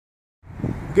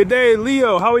Good day,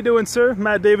 Leo. How we doing, sir?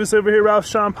 Matt Davis over here, Ralph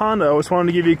Schomp Honda. I just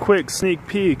wanted to give you a quick sneak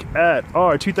peek at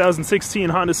our 2016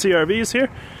 Honda CRVs here.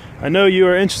 I know you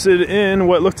are interested in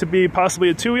what looked to be possibly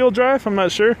a two-wheel drive. I'm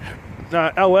not sure.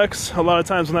 LX, a lot of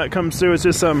times when that comes through, it's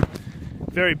just some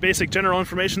very basic general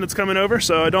information that's coming over,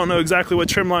 so I don't know exactly what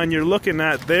trim line you're looking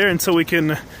at there until we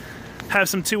can have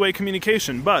some two-way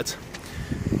communication. But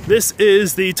this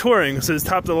is the Touring. This is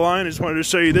top of the line. I just wanted to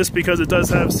show you this because it does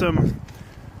have some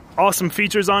awesome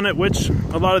features on it, which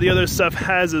a lot of the other stuff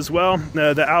has as well.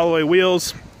 The alloy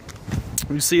wheels,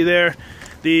 you see there,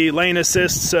 the lane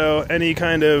assist, so any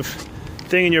kind of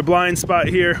thing in your blind spot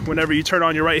here, whenever you turn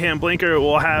on your right hand blinker, it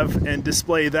will have and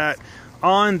display that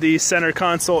on the center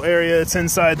console area. It's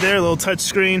inside there, a little touch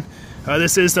screen.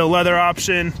 This is the leather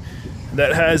option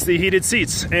that has the heated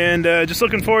seats, and just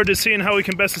looking forward to seeing how we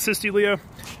can best assist you, Leo.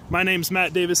 My name's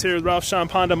Matt Davis here with Ralph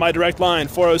Schomp Honda. My direct line,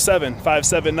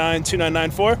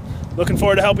 407-579-2994. Looking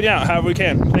forward to helping you out however we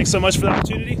can. Thanks so much for the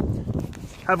opportunity.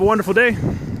 Have a wonderful day.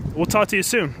 We'll talk to you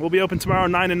soon. We'll be open tomorrow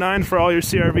 9 to 9 for all your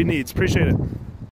CRV needs. Appreciate it.